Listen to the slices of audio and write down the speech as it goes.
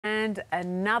and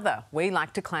another we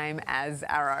like to claim as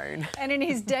our own. And in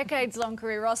his decades-long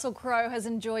career, Russell Crowe has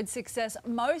enjoyed success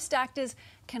most actors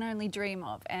can only dream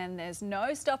of, and there's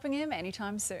no stopping him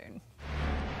anytime soon.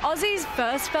 Aussies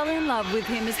first fell in love with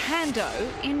him as Hando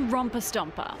in Romper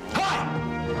Stomper.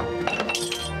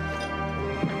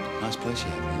 Nice place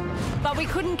you have. But we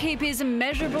couldn't keep his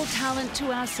immeasurable talent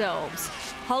to ourselves.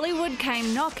 Hollywood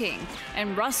came knocking,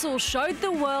 and Russell showed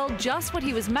the world just what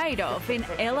he was made of in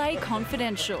LA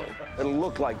Confidential. It'll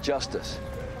look like justice.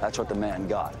 That's what the man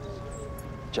got.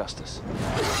 Justice.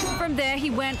 From there, he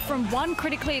went from one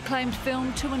critically acclaimed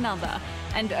film to another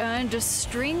and earned a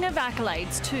string of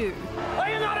accolades too. Are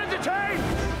you not entertained?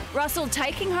 Russell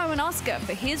taking home an Oscar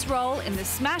for his role in the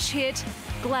smash hit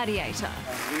Gladiator.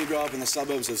 When you grow up in the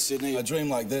suburbs of Sydney, a dream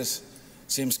like this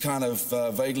seems kind of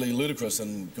vaguely ludicrous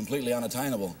and completely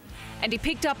unattainable. And he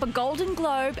picked up a Golden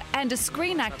Globe and a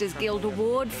Screen Actors Guild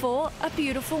Award for A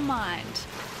Beautiful Mind.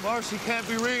 Marcy can't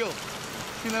be real.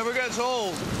 She never gets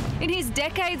old. In his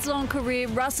decades-long career,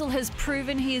 Russell has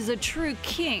proven he is a true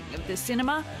king of the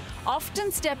cinema,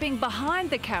 often stepping behind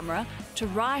the camera to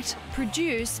write,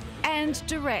 produce and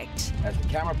direct. As the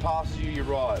camera passes you, you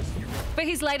rise. For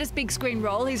his latest big screen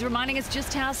role, he's reminding us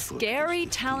just how scary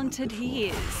talented he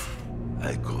is.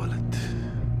 I call it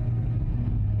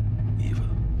evil.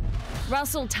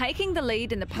 Russell taking the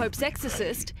lead in The Pope's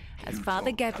Exorcist as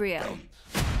Father Gabriel.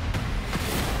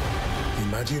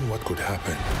 Imagine what could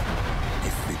happen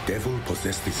if the devil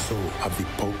possessed the soul of the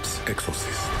Pope's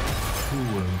exorcist.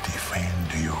 Who will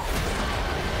defend you?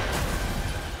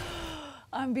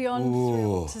 I'm beyond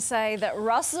thrilled to say that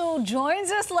Russell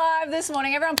joins us live this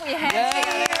morning. Everyone put your hands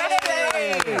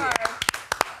together.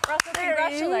 Russell,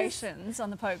 congratulations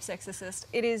on The Pope's Exorcist.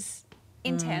 It is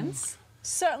intense.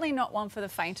 Certainly not one for the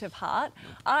faint of heart.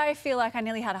 I feel like I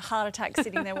nearly had a heart attack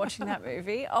sitting there watching that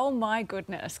movie. Oh my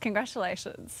goodness.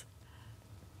 Congratulations.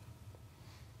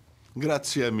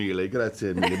 Grazie mille,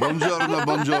 grazie mille. Buongiorno,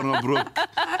 buongiorno, Brooke.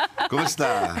 Come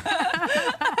sta?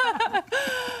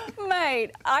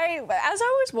 Mate, as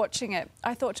I was watching it,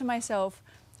 I thought to myself,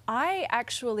 I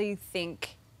actually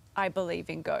think I believe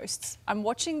in ghosts. I'm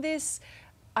watching this,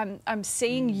 I'm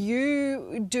seeing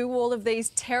you do all of these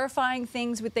terrifying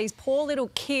things with these poor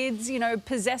little kids, you know,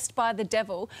 possessed by the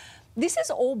devil. This is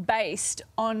all based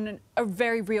on a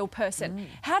very real person.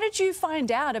 How did you find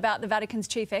out about the Vatican's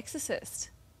chief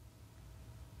exorcist?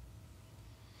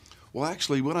 Well,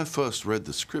 actually, when I first read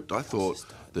the script, I thought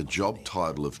the job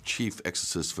title of Chief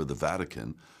Exorcist for the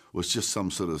Vatican was just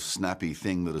some sort of snappy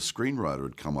thing that a screenwriter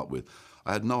had come up with.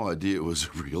 I had no idea it was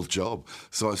a real job.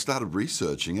 So I started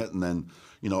researching it, and then,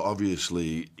 you know,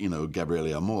 obviously, you know,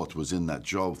 Gabriele Amort was in that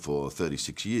job for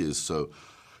 36 years. So,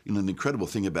 you know, the incredible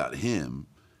thing about him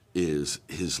is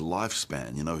his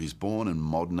lifespan. You know, he's born in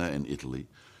Modena in Italy.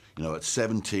 You know, at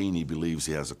 17, he believes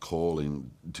he has a calling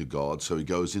to God, so he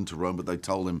goes into Rome, but they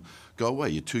told him, go away,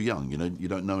 you're too young, you know, you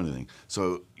don't know anything.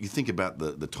 So you think about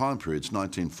the time period, it's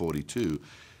 1942,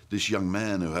 this young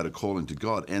man who had a calling to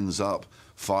God ends up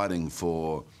fighting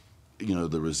for, you know,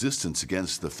 the resistance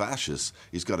against the fascists.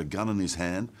 He's got a gun in his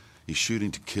hand, he's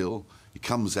shooting to kill. He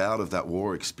comes out of that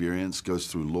war experience, goes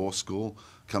through law school,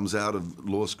 comes out of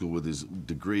law school with his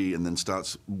degree and then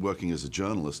starts working as a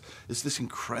journalist. It's this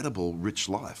incredible, rich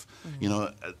life, you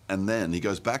know, and then he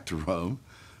goes back to Rome,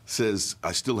 says,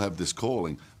 I still have this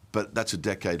calling, but that's a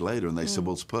decade later, and they said,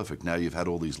 well, it's perfect. Now you've had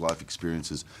all these life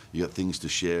experiences, you got things to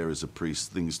share as a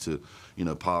priest, things to, you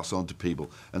know, pass on to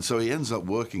people. And so he ends up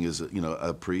working as,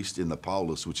 a priest in the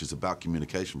Paulus, which is about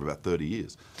communication, for about 30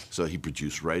 years. So he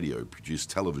produced radio, he produced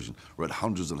television, wrote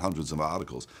hundreds and hundreds of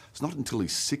articles. It's not until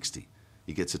he's 60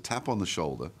 he gets a tap on the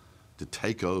shoulder to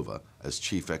take over as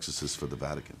chief exorcist for the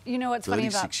Vatican. You know what's funny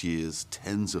about... 36 years,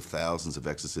 tens of thousands of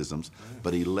exorcisms,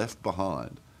 but he left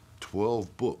behind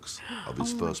 12 books of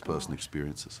his first-person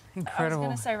experiences. Incredible. I was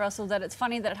going to say, Russell, that it's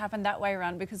funny that it happened that way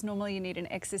around, because normally you need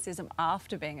an exorcism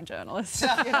after being a journalist, you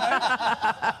know?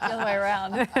 The other way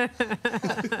around.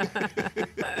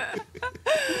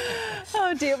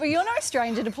 Oh dear, well, you're no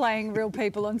stranger to playing real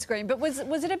people on screen, but was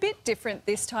it a bit different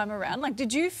this time around? Like,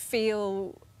 did you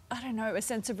feel, I don't know, a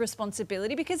sense of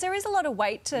responsibility? Because there is a lot of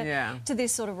weight to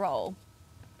this sort of role.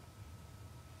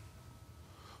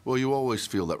 Well, you always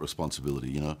feel that responsibility,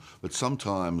 you know, but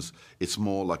sometimes it's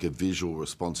more like a visual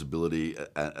responsibility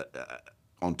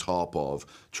on top of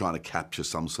trying to capture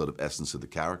some sort of essence of the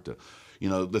character. You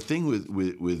know, the thing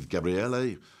with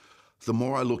Gabriele, the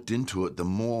more I looked into it, the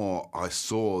more I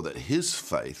saw that his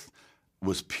faith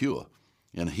was pure.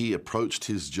 And he approached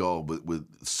his job with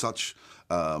such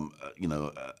you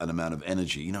know, an amount of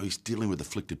energy. You know, he's dealing with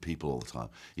afflicted people all the time.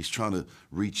 He's trying to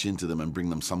reach into them and bring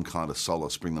them some kind of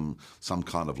solace, bring them some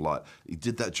kind of light. He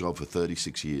did that job for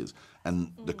 36 years.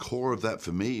 And the core of that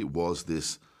for me was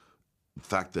this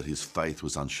fact that his faith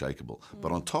was unshakable.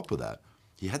 But on top of that,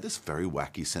 he had this very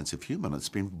wacky sense of humour, and it's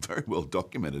been very well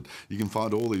documented. You can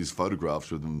find all these photographs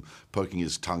with him poking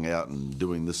his tongue out and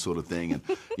doing this sort of thing, and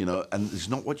you know, and it's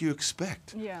not what you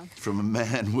expect from a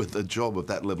man with a job of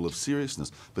that level of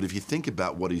seriousness. But if you think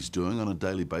about what he's doing on a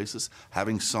daily basis,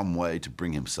 having some way to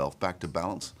bring himself back to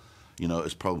balance, you know,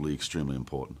 is probably extremely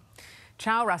important.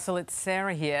 Charles Russell, it's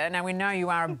Sarah here. Now, we know you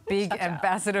are a big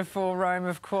ambassador for Rome,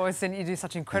 of course, and you do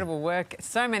such incredible work.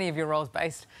 So many of your roles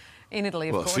based in Italy,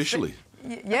 of course. Well, officially.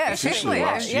 Yeah, officially.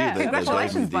 Last year, they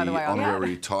Congratulations, gave me by the way.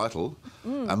 honorary title,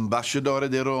 Ambasciatore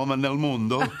di Roma nel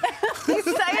mondo. You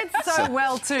say it so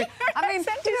well, too. I mean,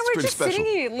 you know, we're just sitting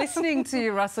here listening to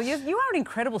you, Russell. You are an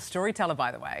incredible storyteller,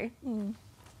 by the way.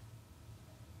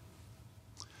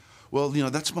 Well, you know,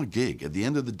 that's my gig. At the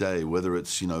end of the day, whether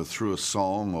it's, you know, through a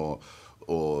song or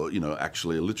you know,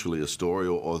 actually literally a story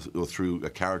or through a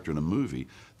character in a movie,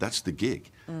 that's the gig,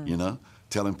 you know,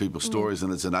 telling people stories.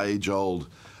 And it's an age-old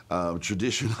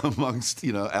tradition amongst,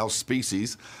 you know, our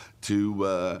species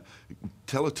to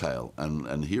tell a tale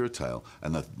and hear a tale.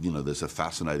 And, that, you know, there's a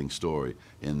fascinating story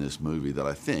in this movie that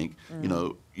I think, you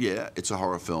know, yeah, it's a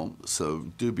horror film, so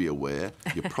do be aware.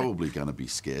 You're probably going to be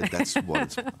scared. That's what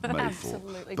it's made for.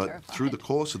 But terrifying. through the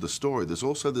course of the story, there's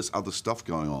also this other stuff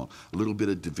going on. A little bit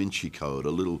of Da Vinci Code, a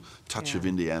little touch of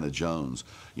Indiana Jones,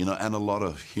 you know, and a lot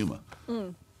of humour.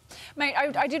 Mate,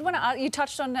 I did want to ask, you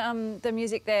touched on the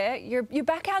music there. You're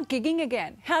back out gigging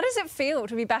again. How does it feel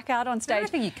to be back out on stage?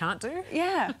 Anything you can't do?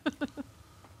 Yeah.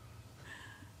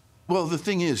 Well, the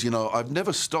thing is, you know, I've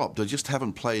never stopped. I just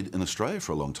haven't played in Australia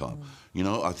for a long time. You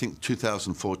know, I think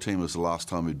 2014 was the last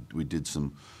time we did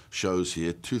some shows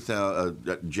here.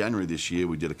 January this year,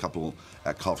 we did a couple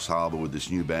at Coffs Harbour with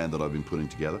this new band that I've been putting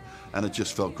together, and it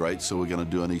just felt great, so we're going to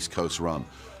do an East Coast run.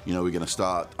 You know, we're going to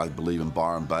start, I believe, in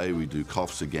Byron Bay. We do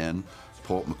Coffs again,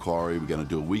 Port Macquarie. We're going to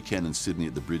do a weekend in Sydney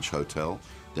at the Bridge Hotel.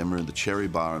 Then we're in the Cherry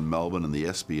Bar in Melbourne and the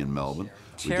Espy in Melbourne.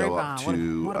 We go up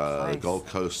to Gold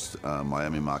Coast,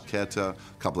 Miami Marquetta, a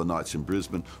couple of nights in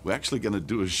Brisbane. We're actually going to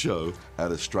do a show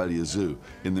at Australia Zoo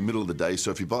in the middle of the day. So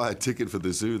if you buy a ticket for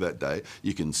the zoo that day,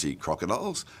 you can see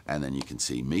crocodiles, and then you can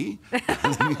see me, and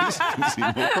then you can see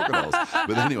more crocodiles.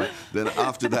 But anyway, then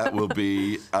after that we'll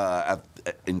be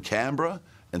in Canberra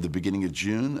at the beginning of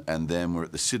June, and then we're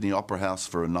at the Sydney Opera House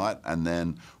for a night, and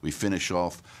then we finish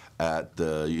off at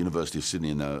the University of Sydney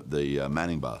in the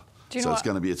Manning Bar. So it's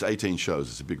going to be, it's 18 shows.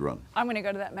 It's a big run. I'm going to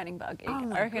go to that Manning Bar gig.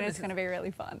 I reckon it's going to be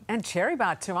really fun. And Cherry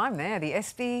Bar too, I'm there. The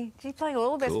Espy, you play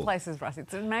all the best places, Russ.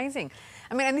 It's amazing.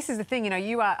 I mean, and this is the thing, you know,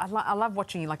 you are, I love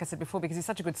watching you, like I said before, because you're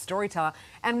such a good storyteller.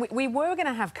 And we were going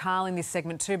to have Carl in this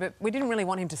segment too, but we didn't really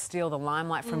want him to steal the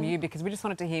limelight from you, because we just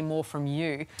wanted to hear more from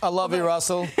you. I love you,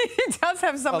 Russell. He does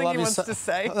have something he wants to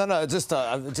say. No, just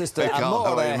hey, Carl,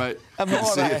 how are you, mate?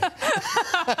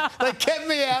 They kept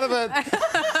me out of it.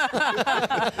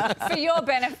 For your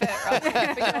benefit, Russ.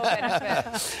 For your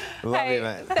benefit. Love you,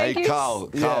 mate. Hey, Carl,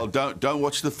 don't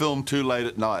watch the film too late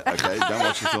at night, okay? Don't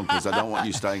watch the film, because I don't want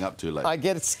you staying up too late. I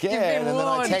get scared and then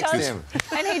I text him.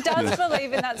 And he does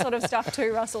believe in that sort of stuff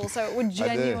too, Russell, so it would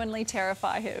genuinely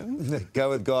terrify him.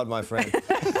 Go with God, my friend.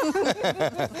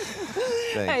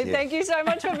 Thank you so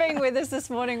much for being with us this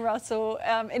morning, Russell.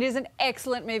 It is an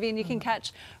excellent movie, and you can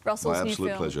catch Russell's new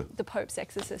film, The Pope's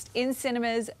Exorcist, in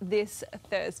cinemas this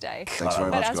Thursday. Thanks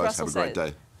very much, guys. Russell Have a great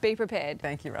day. Be prepared.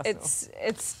 Thank you, Russell.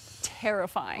 It's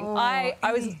terrifying. I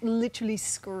was literally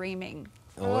screaming.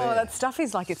 Oh, that stuff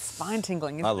is like it's spine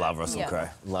tingling, isn't it? I love Russell Crowe.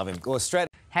 Love him. Go straight.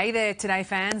 Hey there, Today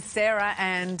fans. Sarah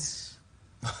and...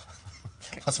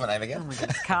 What's my name again? Oh my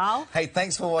God. Carl. Hey,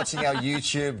 thanks for watching our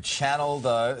YouTube channel,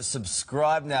 though.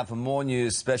 Subscribe now for more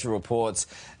news, special reports,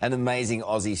 and amazing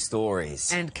Aussie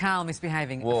stories. And Carl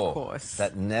misbehaving, Whoa, of course.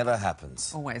 that never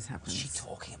happens. Always happens. What's she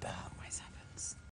talking about?